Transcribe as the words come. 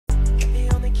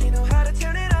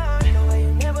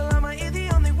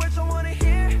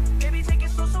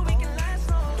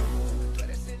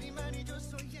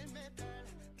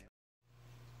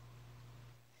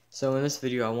So in this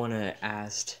video, I want to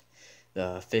ask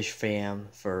the Fish Fam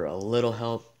for a little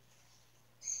help.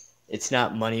 It's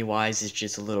not money-wise, it's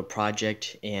just a little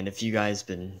project, and if you guys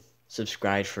been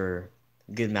subscribed for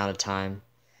a good amount of time,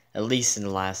 at least in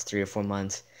the last 3 or 4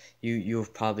 months,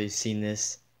 you've probably seen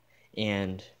this,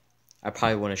 and I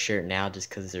probably want to share it now just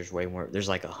because there's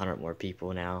like 100 more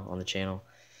people now on the channel,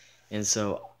 and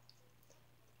so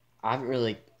I haven't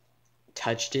really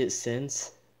touched it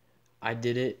since I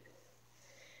did it.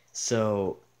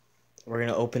 So we're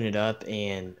gonna open it up,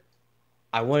 and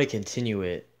I want to continue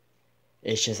it.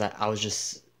 It's just that I was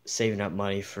just saving up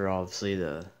money for obviously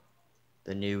the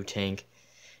new tank,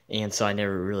 and so I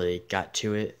never really got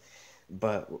to it.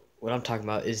 But what I'm talking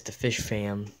about is the Fish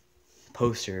Fam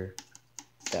poster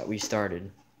that we started.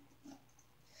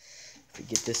 If we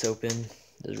get this open,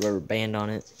 there's a rubber band on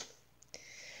it.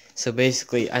 So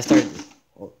basically, I started.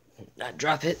 Well, not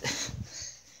drop it.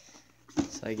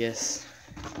 So I guess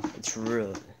it's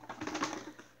really.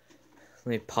 Let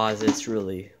me pause it. It's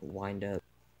really wind up.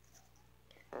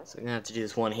 So I'm gonna have to do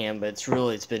this one hand, but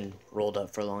it's been rolled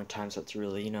up for a long time, so it's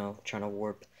really, trying to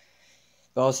warp.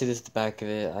 But obviously this is the back of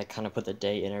it. I kind of put the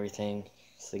date and everything,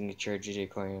 signature GJ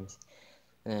Aquariums,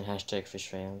 and then hashtag Fish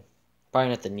Fam. Probably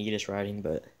not the neatest writing,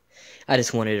 but I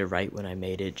just wanted to write when I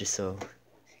made it, just so,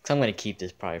 because I'm gonna keep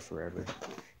this probably forever.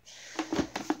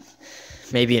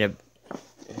 Maybe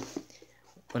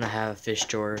when I have a fish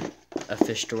store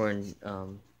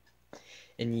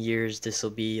in years, this will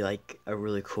be like a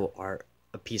really cool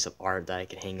a piece of art that I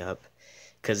can hang up,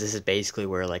 because this is basically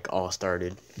where like all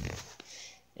started,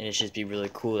 and it should be really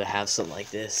cool to have something like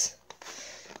this.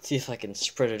 Let's see if I can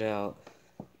spread it out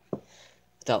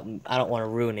without, I don't want to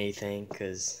ruin anything,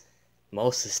 because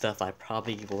most of the stuff I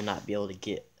probably will not be able to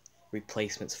get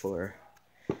replacements for.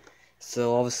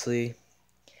 So obviously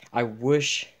I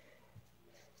really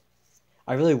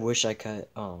wish I could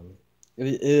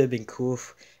it would have been cool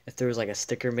if there was like a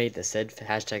sticker made that said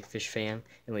hashtag Fish Fam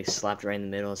and we slapped right in the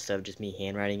middle instead of just me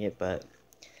handwriting it, but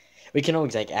we can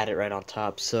always like add it right on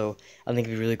top. So I think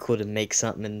it'd be really cool to make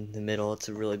something in the middle. It's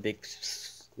a really big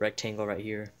rectangle right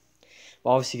here.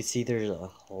 But obviously you can see there's a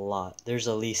lot. There's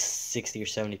at least 60 or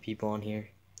 70 people on here.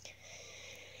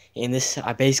 And this,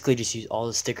 I basically just use all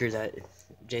the stickers at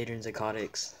Jadron's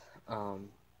Aquatics.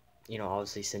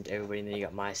 Obviously sent to everybody, and then you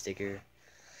got my sticker.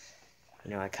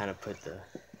 I kind of put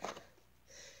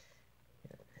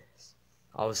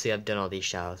obviously I've done all these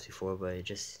shoutouts before, but it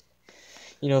just,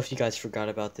 if you guys forgot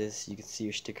about this, you can see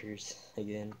your stickers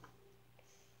again.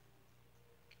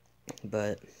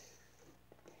 But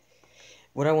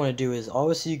what I want to do is,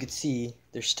 obviously you can see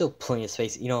there's still plenty of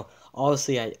space.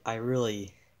 Obviously I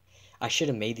should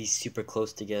have made these super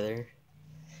close together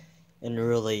and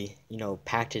really,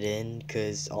 packed it in,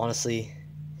 because honestly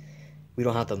we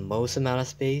don't have the most amount of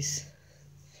space,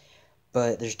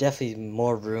 but there's definitely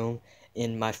more room.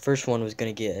 And my first one was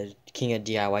going to get a King of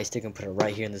DIY sticker and put it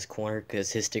right here in this corner, because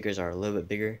his stickers are a little bit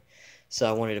bigger. So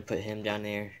I wanted to put him down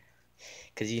there,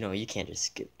 because you can't just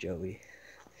skip Joey.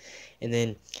 And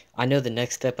then I know the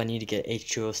next step, I need to get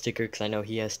H2O sticker, because I know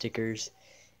he has stickers.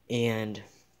 And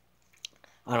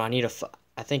I don't know,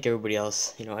 I think everybody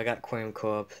else, I got Aquarium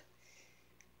Co-op.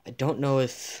 I don't know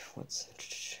if, I'm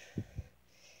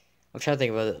trying to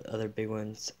think of other big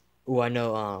ones. Oh, I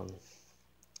know,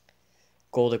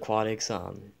 Gold Aquatics,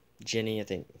 Jenny,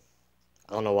 I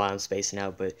don't know why I'm spacing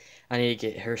out, but I need to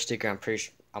get her sticker. I'm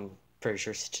pretty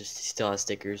sure she still has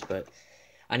stickers, but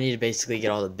I need to basically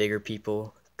get all the bigger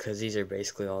people, because these are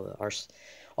basically all of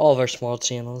our small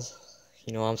channels.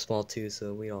 I'm small too,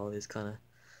 so we all is kind of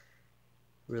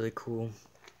really cool.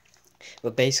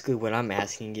 But basically what I'm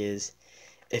asking is,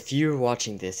 if you're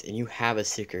watching this and you have a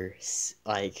sticker,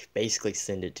 like, basically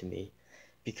send it to me,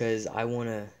 because I want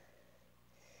to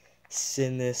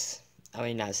send this,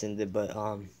 not send it, but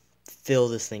fill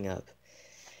this thing up.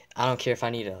 I don't care if I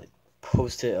need to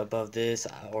post it above this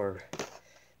or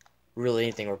really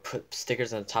anything, or put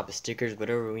stickers on the top of stickers,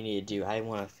 whatever we need to do. I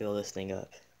want to fill this thing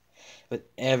up with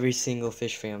every single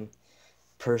Fish Fam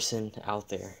person out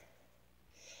there.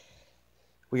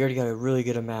 We already got a really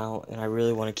good amount, and I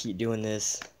really want to keep doing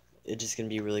this. It's just gonna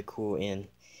be really cool. And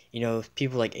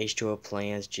people like H2O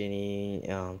Plants, Jenny,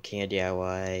 King of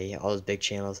DIY, all those big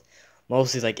channels,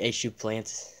 mostly like H2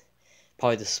 Plants,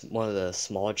 probably one of the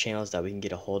smaller channels that we can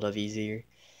get a hold of easier.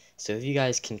 So if you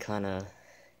guys can kind of,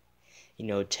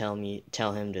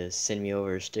 tell him to send me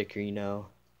over a sticker,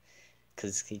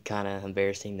 because it's kind of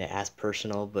embarrassing to ask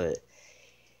personal, but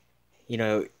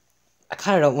I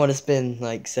kind of don't want to spend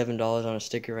like $7 on a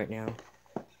sticker right now.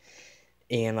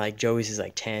 And like Joey's is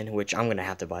like 10, which I'm gonna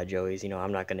have to buy Joey's.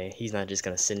 He's not just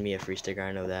gonna send me a free sticker.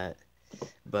 I know that,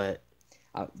 but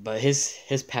But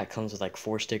his pack comes with like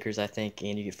 4 stickers, I think,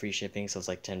 and you get free shipping, so it's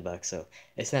like $10. So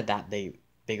it's not that big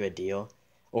of a deal.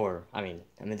 Or I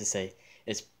meant to say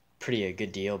it's pretty a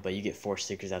good deal, but you get 4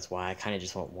 stickers. That's why I kind of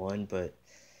just want one, but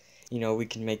we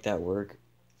can make that work.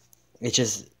 It's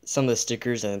just some of the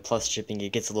stickers and plus shipping,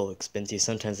 it gets a little expensive.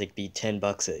 Sometimes it could be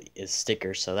 $10 a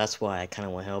sticker, so that's why I kind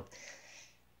of want help.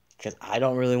 Because I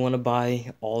don't really want to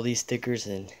buy all these stickers,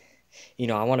 and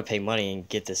I want to pay money and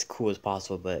get this cool as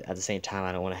possible, but at the same time,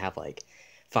 I don't want to have like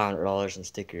 $500 in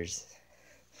stickers.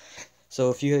 So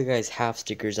if you guys have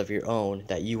stickers of your own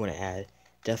that you want to add,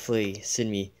 definitely send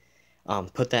me,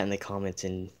 put that in the comments,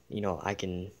 and I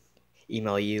can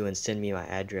email you and send me my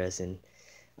address and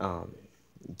um,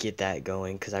 get that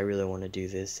going because I really want to do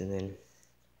this. And then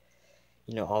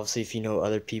obviously if you know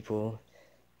other people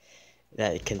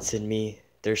that can send me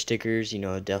their stickers,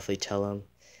 definitely tell them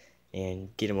and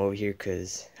get them over here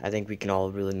because I think we can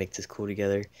all really make this cool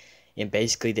together. And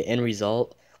basically the end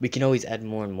result, we can always add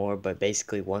more and more, but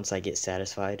basically once I get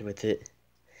satisfied with it,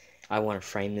 I want to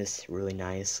frame this really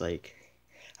nice, like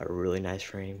a really nice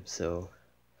frame. So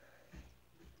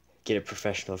get it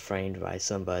professional framed by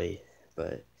somebody,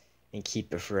 but and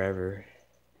keep it forever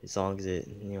as long as it,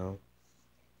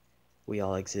 we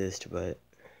all exist. But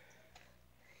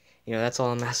that's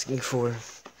all I'm asking for.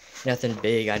 Nothing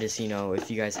big. I just,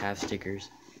 if you guys have stickers,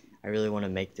 I really want to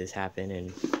make this happen.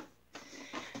 And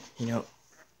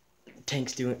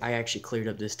tank's doing, I actually cleared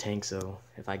up this tank, so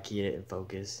if I get it in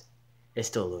focus, it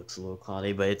still looks a little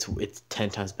cloudy, but it's 10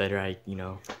 times better.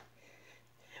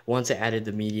 Once I added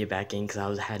the media back in,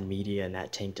 because I had media in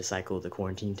that tank to cycle the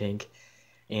quarantine tank,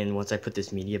 and once I put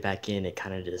this media back in, it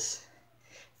kind of just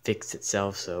fixed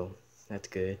itself, so that's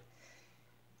good.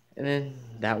 And then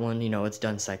that one, it's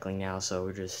done cycling now, so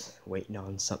we're just waiting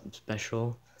on something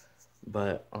special.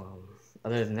 But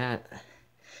other than that,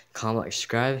 comment, like,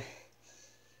 subscribe.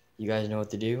 You guys know what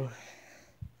to do.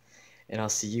 And I'll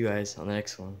see you guys on the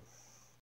next one.